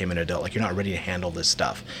she became an adult. Like, you're not ready to handle this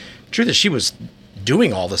stuff. Truth is, she was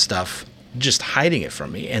doing all the stuff, just hiding it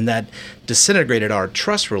from me. And that disintegrated our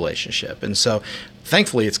trust relationship. And so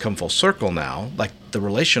thankfully it's come full circle now, like the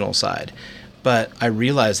relational side. But I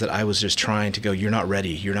realized that I was just trying to go, you're not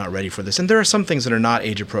ready for this. And there are some things that are not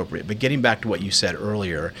age appropriate. But getting back to what you said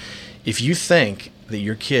earlier, if you think that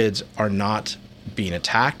your kids are not being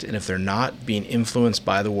attacked, and if they're not being influenced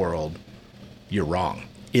by the world, you're wrong.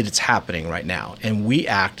 It's happening right now. And we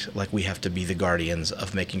act like we have to be the guardians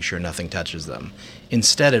of making sure nothing touches them,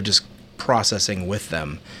 instead of just processing with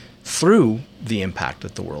them through the impact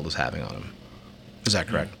that the world is having on them. Is that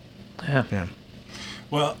correct? Yeah.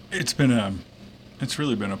 Well, it's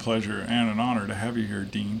really been a pleasure and an honor to have you here,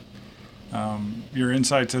 Dean. Your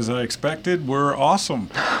insights, as I expected, were awesome.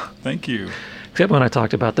 Thank you. Except when I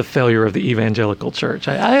talked about the failure of the evangelical church.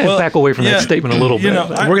 I back away from that statement a little bit.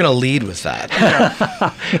 We're going to lead with that.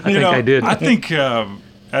 I did. I think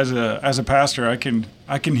as a pastor, I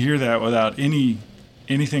can hear that without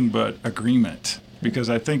anything but agreement, because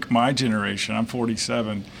I think my generation, I'm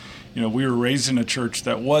 47, we were raised in a church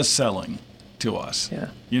that was selling to us.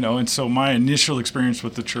 Yeah. And so my initial experience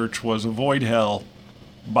with the church was avoid hell,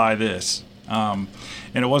 buy this. And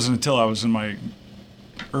it wasn't until I was in my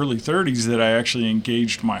early 30s that I actually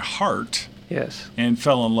engaged my heart. Yes. And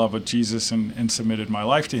fell in love with Jesus and submitted my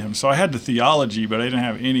life to him. So I had the theology, but I didn't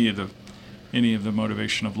have any of the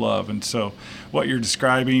motivation of love. And so what you're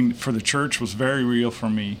describing for the church was very real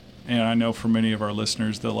for me. And I know for many of our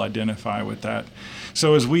listeners, they'll identify with that.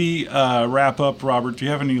 So as we wrap up, Robert, do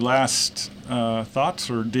you have any last thoughts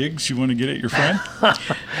or digs you want to get at your friend?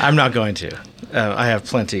 I'm not going to. I have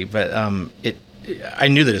plenty, but I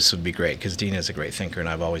knew that this would be great because Dean is a great thinker, and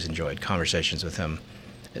I've always enjoyed conversations with him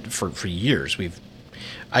for years.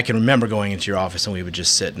 I can remember going into your office and we would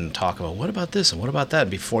just sit and talk about what about this and what about that.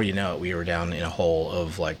 And before you know it, we were down in a hole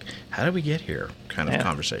of like, how did we get here kind of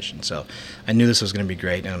conversation. So I knew this was going to be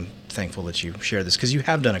great, and I'm thankful that you shared this because you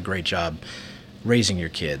have done a great job raising your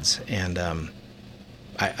kids. And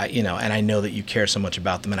I know that you care so much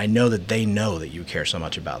about them, and I know that they know that you care so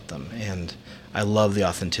much about them. And I love the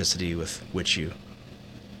authenticity with which you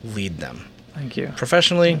lead them. Thank you.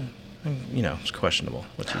 Professionally, it's questionable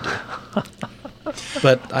what you do.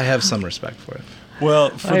 But I have some respect for it.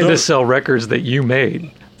 Well, I had to sell records that you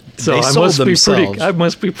made. So I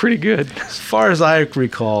must be pretty good. As far as I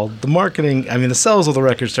recall, the marketing, the sales of the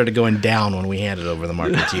records started going down when we handed over the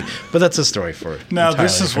market to you. But that's a story for it. Now,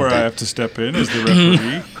 this is where I have to step in as the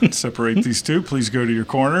referee and separate these two. Please go to your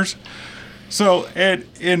corners. So, Ed,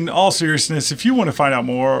 in all seriousness, if you want to find out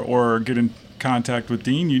more or get in contact with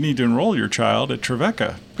Dean, you need to enroll your child at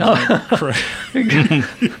Trevecca.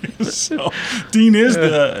 So Dean is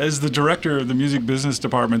the director of the music business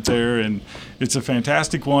department there, and it's a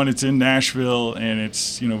fantastic one. It's in Nashville, and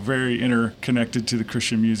it's very interconnected to the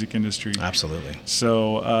Christian music industry. Absolutely.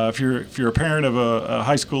 So if you're a parent of a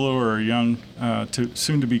high schooler or a young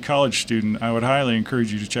soon to be college student, I would highly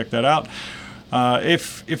encourage you to check that out.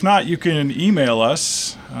 If not, you can email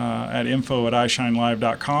us at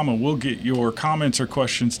info@ishinelive.com, and we'll get your comments or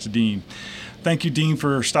questions to Dean. Thank you, Dean,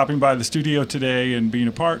 for stopping by the studio today and being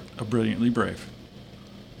a part of Brilliantly Brave.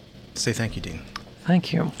 Say thank you, Dean.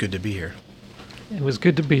 Thank you. Good to be here. It was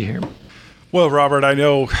good to be here. Well, Robert, I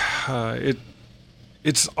know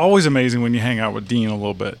it's always amazing when you hang out with Dean a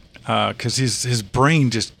little bit because his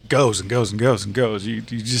brain just goes and goes and goes and goes. You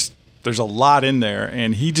just there's a lot in there,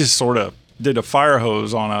 and he just sort of did a fire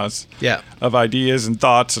hose on us of ideas and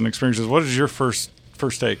thoughts and experiences. What is your first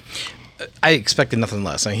take? I expected nothing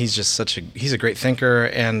less. He's just he's a great thinker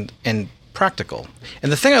and practical.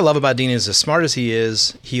 And the thing I love about Dean is, as smart as he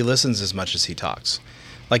is, he listens as much as he talks.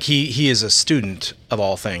 Like he is a student of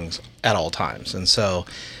all things at all times. And so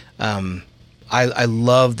I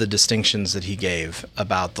love the distinctions that he gave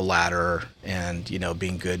about the ladder and,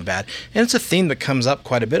 being good and bad. And it's a theme that comes up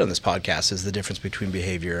quite a bit on this podcast, is the difference between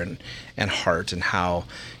behavior and heart, and how,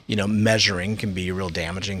 measuring can be a real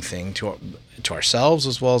damaging thing to ourselves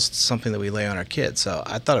as well as something that we lay on our kids. So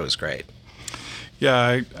I thought it was great.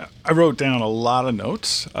 Yeah, I wrote down a lot of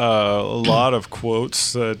notes, a lot of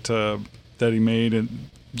quotes that he made, and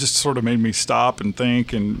just sort of made me stop and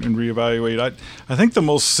think and reevaluate. I think the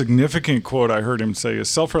most significant quote I heard him say is,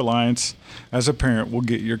 "Self-reliance as a parent will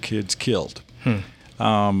get your kids killed."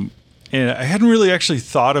 And I hadn't really actually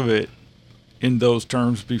thought of it in those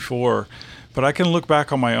terms before, but I can look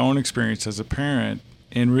back on my own experience as a parent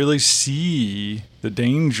and really see the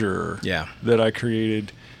danger that I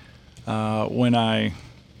created when I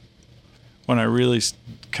really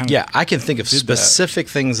kind of I can think of specific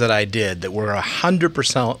things that I did that were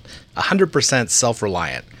 100%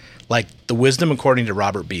 self-reliant, like the wisdom according to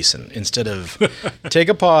Robert Beeson. Instead of take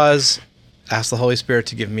a pause, ask the Holy Spirit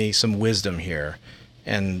to give me some wisdom here,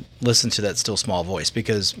 and listen to that still small voice.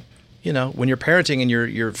 Because when you're parenting and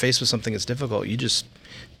you're faced with something that's difficult,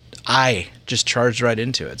 I just charged right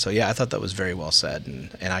into it. So I thought that was very well said,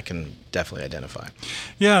 and I can definitely identify.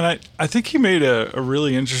 Yeah, and I think he made a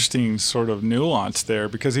really interesting sort of nuance there,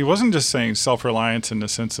 because he wasn't just saying self-reliance in the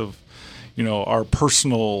sense of, our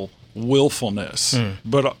personal willfulness,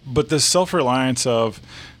 but this self-reliance of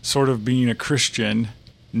sort of being a Christian,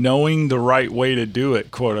 knowing the right way to do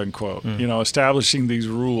it, quote unquote, establishing these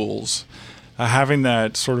rules, having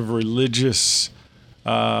that sort of religious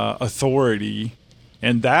authority,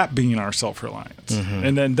 and that being our self-reliance.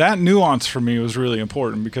 And then that nuance for me was really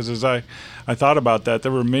important, because as I thought about that,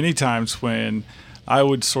 there were many times when I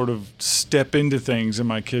would sort of step into things in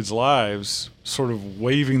my kids' lives, sort of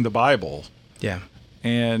waving the Bible. Yeah.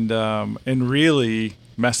 And really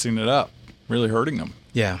messing it up, really hurting them.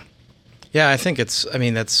 Yeah. Yeah, I think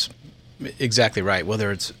that's exactly right.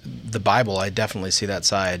 Whether it's the Bible, I definitely see that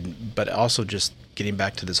side, but also just getting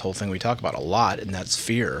back to this whole thing we talk about a lot, and that's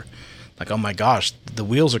fear. Like, oh my gosh, the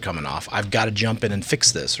wheels are coming off. I've got to jump in and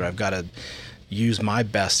fix this, or I've got to use my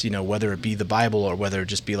best, whether it be the Bible or whether it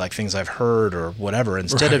just be like things I've heard or whatever,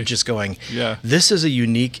 instead of just going, this is a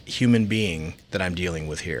unique human being that I'm dealing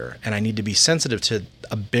with here, and I need to be sensitive to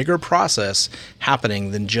a bigger process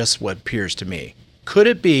happening than just what appears to me. Could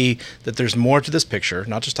it be that there's more to this picture,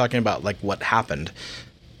 not just talking about like what happened,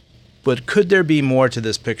 but could there be more to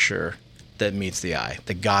this picture that meets the eye,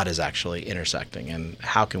 that God is actually intersecting, and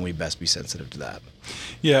how can we best be sensitive to that?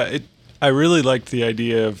 Yeah, I really liked the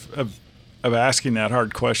idea of asking that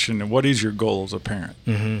hard question, what is your goal as a parent?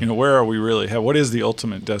 Where are we really? What is the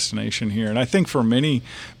ultimate destination here? And I think for many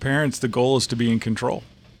parents, the goal is to be in control.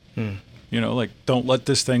 Like, don't let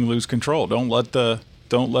this thing lose control. Don't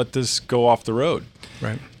let this go off the road.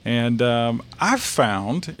 Right. And I've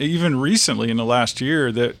found, even recently in the last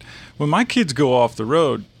year, that when my kids go off the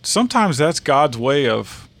road, sometimes that's God's way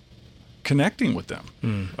of connecting with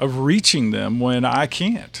them, of reaching them when I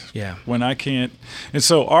can't. Yeah. When I can't. And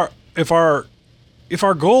so if our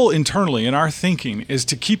goal internally in our thinking is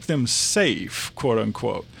to keep them safe, quote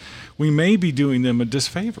unquote, we may be doing them a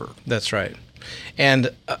disfavor. That's right. And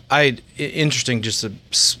interesting, just a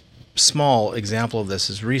small example of this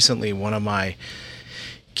is recently one of my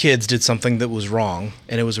kids did something that was wrong,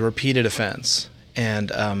 and it was a repeated offense.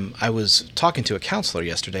 And I was talking to a counselor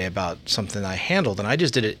yesterday about something I handled, and I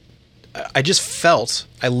just did it. I just felt,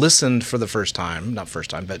 I listened for the first time, not first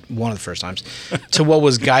time, but one of the first times, to what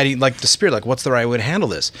was guiding, like the Spirit, like what's the right way to handle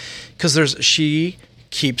this? Because she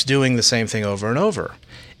keeps doing the same thing over and over.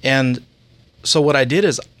 And so what I did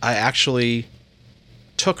is I actually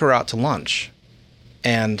took her out to lunch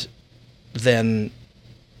and then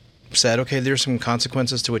said, okay, there's some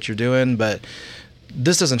consequences to what you're doing, but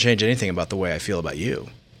this doesn't change anything about the way I feel about you.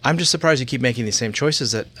 I'm just surprised you keep making these same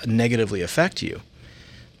choices that negatively affect you.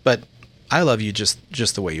 But I love you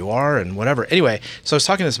just the way you are and whatever. Anyway, so I was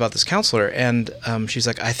talking to this about this counselor, and she's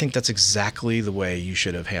like, I think that's exactly the way you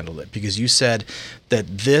should have handled it, because you said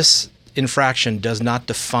that this infraction does not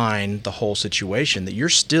define the whole situation, that you're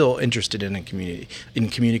still interested in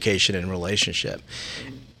communication and relationship.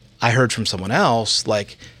 I heard from someone else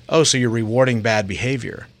like, oh, so you're rewarding bad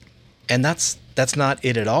behavior. And that's not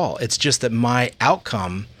it at all. It's just that my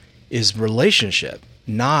outcome is relationship,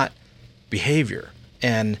 not behavior.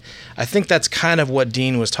 And I think that's kind of what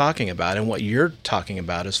Dean was talking about, and what you're talking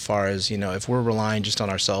about as far as, if we're relying just on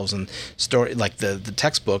ourselves and story like the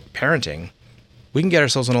textbook parenting, we can get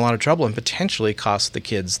ourselves in a lot of trouble and potentially cost the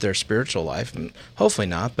kids their spiritual life, and hopefully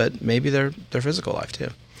not, but maybe their physical life too.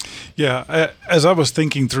 Yeah, as I was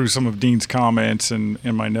thinking through some of Dean's comments and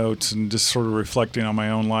in my notes and just sort of reflecting on my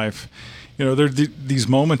own life, there are these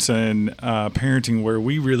moments in parenting where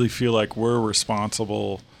we really feel like we're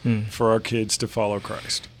responsible for our kids to follow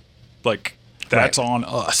Christ. Like, that's on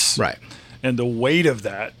us. Right. And the weight of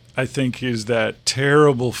that I think, is that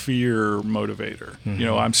terrible fear motivator. You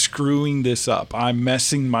know, I'm screwing this up. I'm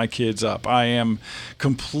messing my kids up. I am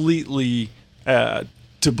completely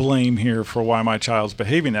to blame here for why my child's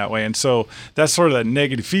behaving that way. And so that's sort of that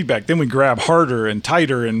negative feedback. Then we grab harder and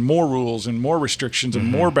tighter and more rules and more restrictions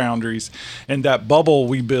and more boundaries. And that bubble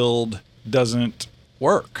we build doesn't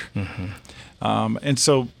work. And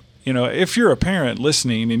so, you know, if you're a parent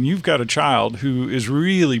listening and you've got a child who is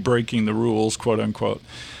really breaking the rules, quote unquote,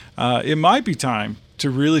 it might be time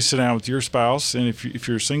to really sit down with your spouse. And if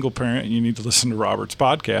you're a single parent, you need to listen to Robert's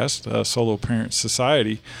podcast, Solo Parent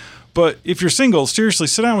Society. But if you're single, seriously,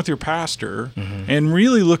 sit down with your pastor and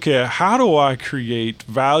really look at, how do I create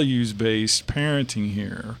values-based parenting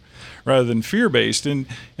here rather than fear-based, and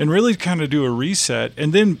really kind of do a reset,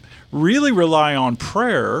 and then really rely on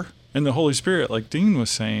prayer and the Holy Spirit, like Dean was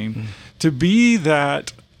saying, to be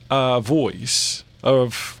that voice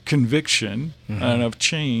of conviction and of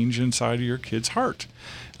change inside of your kid's heart.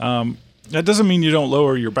 That doesn't mean you don't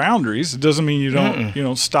lower your boundaries. It doesn't mean you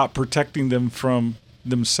don't stop protecting them from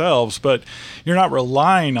themselves, but you're not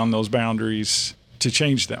relying on those boundaries to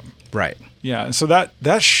change them. Right. Yeah. And so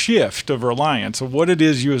that shift of reliance of what it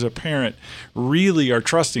is you as a parent really are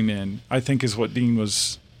trusting in, I think, is what Dean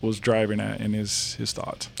was driving at in his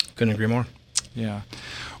thoughts. Couldn't agree more. Yeah.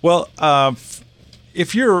 Well,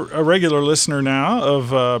 if you're a regular listener now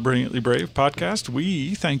of Brilliantly Brave podcast,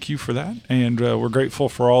 we thank you for that. And we're grateful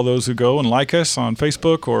for all those who go and like us on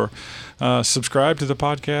Facebook or subscribe to the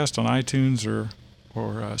podcast on iTunes or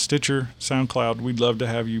Stitcher, SoundCloud. We'd love to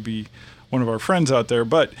have you be one of our friends out there.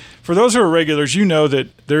 But for those who are regulars, you know that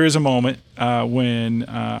there is a moment when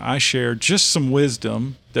I share just some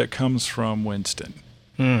wisdom that comes from Winston.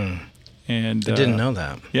 And I didn't know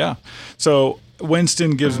that. Yeah. So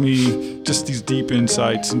Winston gives me just these deep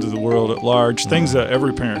insights into the world at large, things that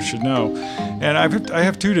every parent should know. And I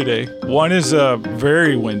have two today. One is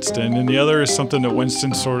very Winston, and the other is something that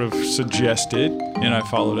Winston sort of suggested, and I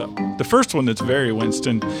followed up. The first one that's very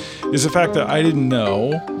Winston is the fact that I didn't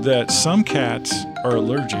know that some cats are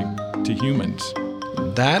allergic to humans.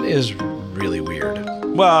 That is really weird.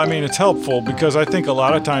 Well, I mean, it's helpful because I think a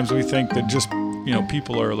lot of times we think that just, you know,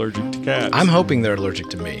 people are allergic to cats. I'm hoping they're allergic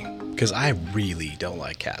to me, because I really don't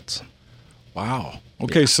like cats. Wow.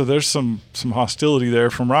 Okay, so there's some hostility there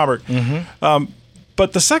from Robert.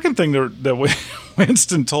 But the second thing that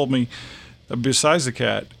Winston told me, besides the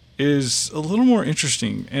cat, is a little more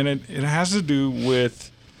interesting, and it has to do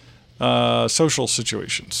with social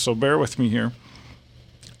situations. So bear with me here.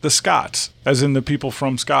 The Scots, as in the people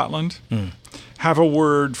from Scotland, have a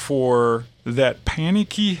word for that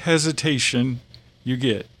panicky hesitation you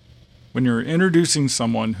get when you're introducing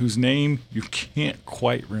someone whose name you can't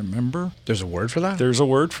quite remember. There's a word for that? There's a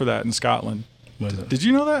word for that in Scotland. What is it? Did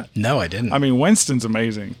you know that? No, I didn't. I mean, Winston's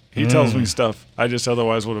amazing. He tells me stuff I just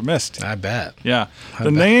otherwise would have missed. I bet. Yeah.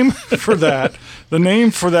 The name for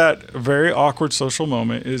that very awkward social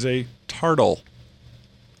moment is a tartle.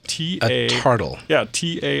 A tartle. Yeah,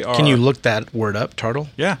 T-A-R. Can you look that word up, tartle?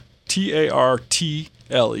 Yeah,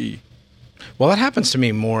 T-A-R-T-L-E. Well, that happens to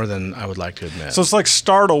me more than I would like to admit. So it's like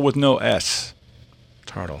startle with no S.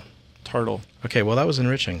 Tartle. Tartle. Okay, well, that was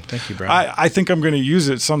enriching. Thank you, Brad. I think I'm going to use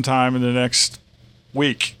it sometime in the next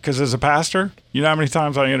week, because as a pastor, you know how many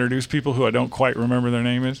times I introduce people who I don't quite remember their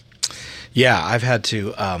name is? Yeah, I've had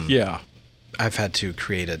to. I've had to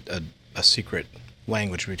create a secret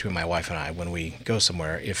language between my wife and I when we go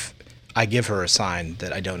somewhere. If I give her a sign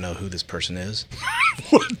that I don't know who this person is,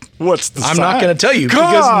 what's the sign? I'm not going to tell you.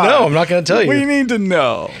 I'm not going to tell you. We need to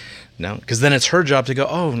know. No, because then it's her job to go,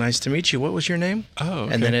 oh, nice to meet you. What was your name? Oh,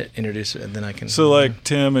 okay. And then it introduces, and then I can. So like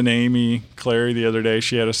Tim and Amy, Clary the other day,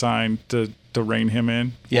 she had a sign to rein him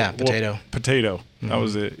in. Yeah, potato. Potato. Mm-hmm. That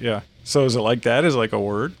was it. Yeah. So is it like that? Is it like a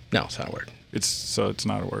word? No, it's not a word. It's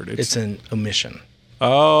not a word. It's an omission.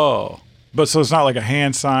 Oh. But so it's not like a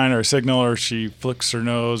hand sign or a signal, or she flicks her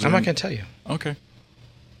nose. I'm not going to tell you. Okay.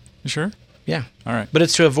 You sure? Yeah. All right. But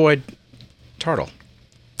it's to avoid tartle.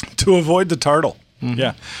 To avoid the tartle. Mm-hmm.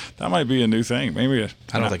 Yeah. That might be a new thing. Maybe.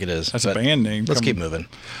 I don't think it is. That's a band name. Let's keep moving.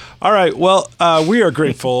 All right. Well, we are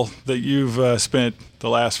grateful that you've spent the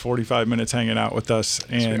last 45 minutes hanging out with us.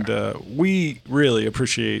 And we really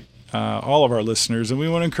appreciate all of our listeners. And we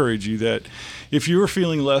want to encourage you that if you are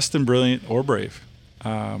feeling less than brilliant or brave,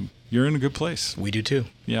 you're in a good place. We do too.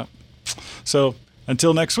 Yeah. So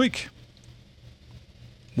until next week.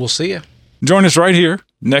 We'll see you. Join us right here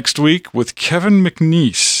next week with Kevin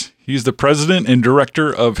McNeese. He's the president and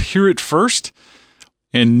director of Hear It First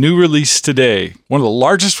and New Release Today, one of the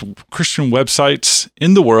largest Christian websites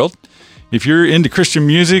in the world. If you're into Christian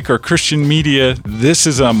music or Christian media, this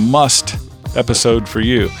is a must episode for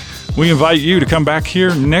you. We invite you to come back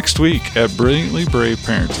here next week at Brilliantly Brave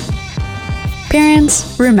Parenting.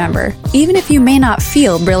 Parents, remember, even if you may not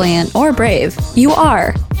feel brilliant or brave, you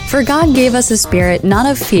are. For God gave us a spirit not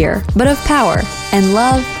of fear, but of power, and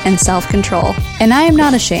love, and self-control. And I am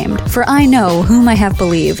not ashamed, for I know whom I have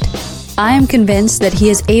believed. I am convinced that he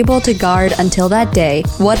is able to guard until that day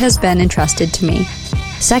what has been entrusted to me.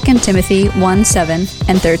 2 Timothy 1:7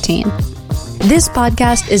 and 13. This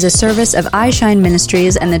podcast is a service of iShine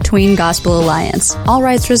Ministries and the Tween Gospel Alliance. All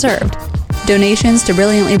rights reserved. Donations to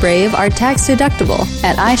Brilliantly Brave are tax-deductible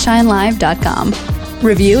at iShineLive.com.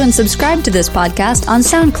 Review and subscribe to this podcast on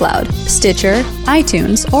SoundCloud, Stitcher,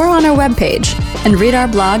 iTunes, or on our webpage. And read our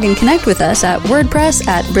blog and connect with us at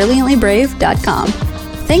WordPress@BrilliantlyBrave.com.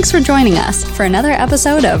 Thanks for joining us for another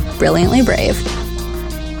episode of Brilliantly Brave.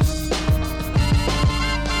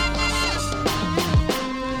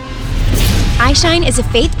 iShine is a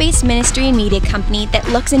faith-based ministry and media company that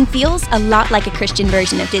looks and feels a lot like a Christian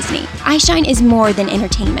version of Disney. iShine is more than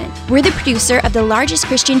entertainment. We're the producer of the largest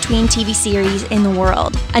Christian tween TV series in the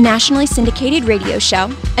world, a nationally syndicated radio show,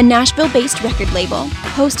 a Nashville-based record label,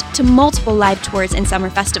 host to multiple live tours and summer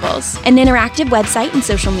festivals, an interactive website and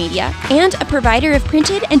social media, and a provider of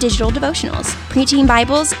printed and digital devotionals, preteen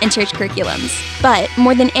Bibles, and church curriculums. But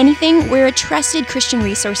more than anything, we're a trusted Christian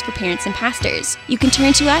resource for parents and pastors. You can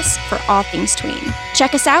turn to us for all things tween.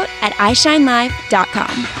 Check us out at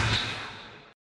iShineLive.com.